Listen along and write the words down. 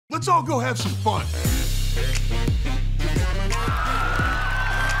Let's all go have some fun.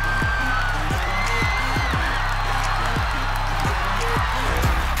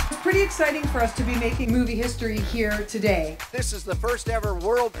 Pretty exciting for us to be making movie history here today. This is the first ever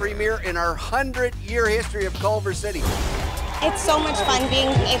world premiere in our 100-year history of Culver City. It's so much fun being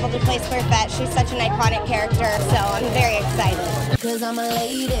able to play Smurfette. She's such an iconic character, so I'm very excited. Because I'm a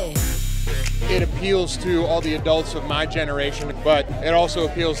lady. It appeals to all the adults of my generation, but it also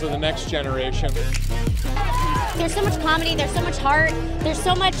appeals to the next generation. There's so much comedy, there's so much heart, there's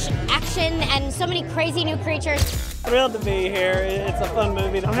so much action, and so many crazy new creatures. Thrilled to be here. It's a fun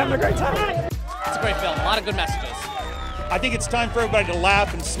movie. I'm having a great time. It's a great film, a lot of good messages. I think it's time for everybody to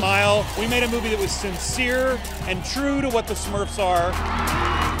laugh and smile. We made a movie that was sincere and true to what the Smurfs are.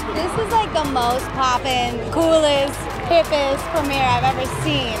 This is like the most poppin', coolest, hippest premiere I've ever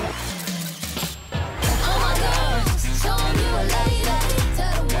seen.